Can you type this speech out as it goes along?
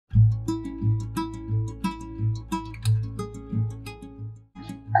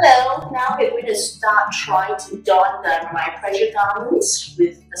Hello, now we're going to start trying to don my pressure garments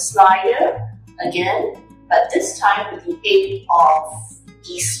with the slider again, but this time with the aid of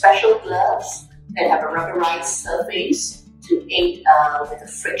these special gloves that have a rubberized surface to aid with the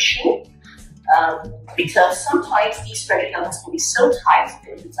friction. Because sometimes these pressure garments can be so tight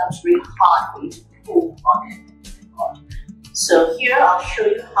that it becomes really hard for you to pull on it. So here I'll show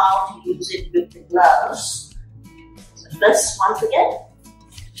you how to use it with the gloves. So first, once again,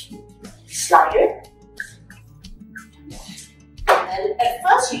 slider. And then at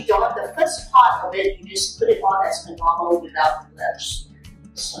first you don the first part of it, you just put it on as per normal without the gloves.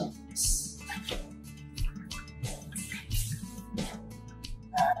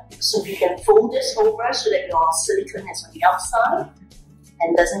 So you can fold this over so that your silicone is on the outside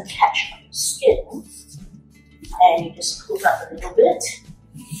and doesn't catch on your skin. And you just pull up a little bit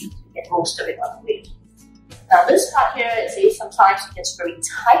to get most of it on the way. Now this part here, sometimes it gets very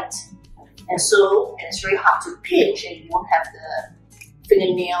tight, and it's very hard to pinch, and you won't have the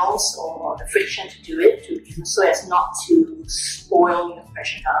fingernails or the friction to do it, so as not to spoil your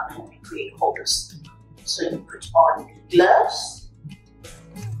pressure garment and create holes. So you put on the gloves.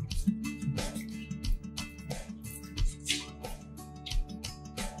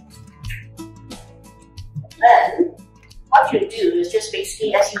 Then what you do is just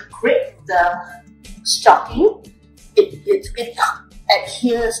basically as you grip the stocking, it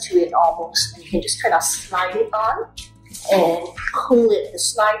adheres to it almost, and you can just kind of slide it on and pull it. The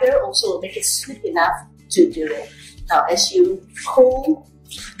slider also will make it slip enough to do it. Now as you pull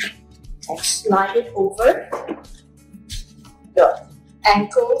and slide it over, your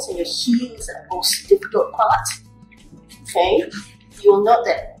ankles and your heels are the most difficult part. Okay, you will note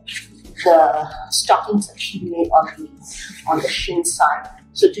that the stockings accumulate on the shin side.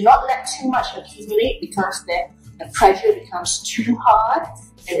 So do not let too much accumulate, because then the pressure becomes too hard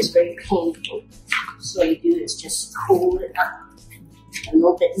and it's very painful. So what you do is just pull it up a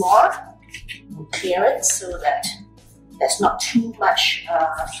little bit more and clear it so that there's not too much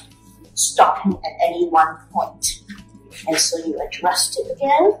stocking at any one point. And so you adjust it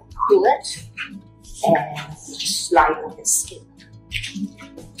again, pull it, and you just slide over the skin.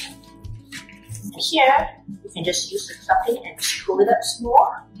 And here, you can just use the stocking and pull it up some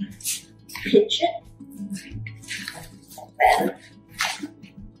more, pinch it, and then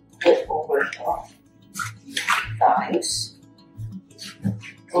put it over your thighs.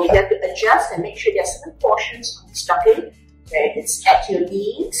 And you have to adjust and make sure there are certain portions of the stocking where it's at your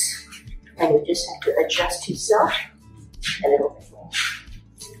knees, and you just have to adjust yourself a little bit more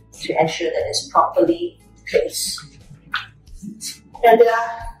to ensure that it's properly placed. And there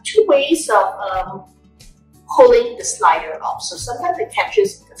are two ways of pulling the slider off. So sometimes it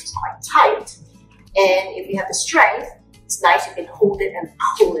catches because it's quite tight, and if you have the strength, it's nice you can hold it and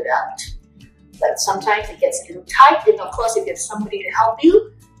pull it out. But sometimes it gets a little tight, and of course if you have somebody to help you,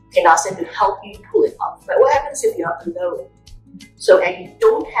 you can ask them to help you pull it off. But what happens if you're alone? And you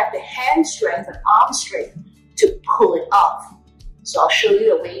don't have the hand strength and arm strength to pull it off. So I'll show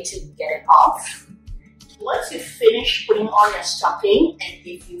you a way to get it off. Once you finish putting on your stocking, and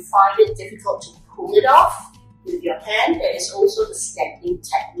if you find it difficult to pull it off with your hand, there is also the standing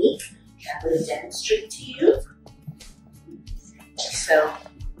technique that I'm going to demonstrate to you. So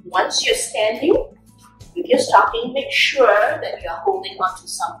once you're standing with your stocking, make sure that you are holding onto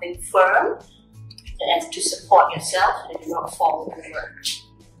something firm and to support yourself and do not fall over.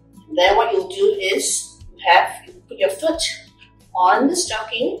 And then what you'll do is you put your foot on the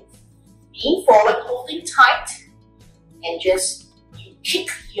stocking, lean forward, holding tight, and just you kick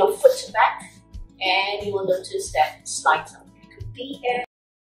your foot back, and you will notice that it slides up. It could be here.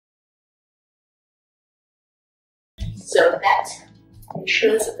 So that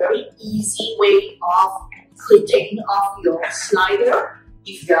ensures a very easy way of taking off your slider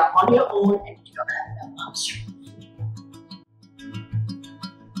if you are on your own and you don't have enough arm strength.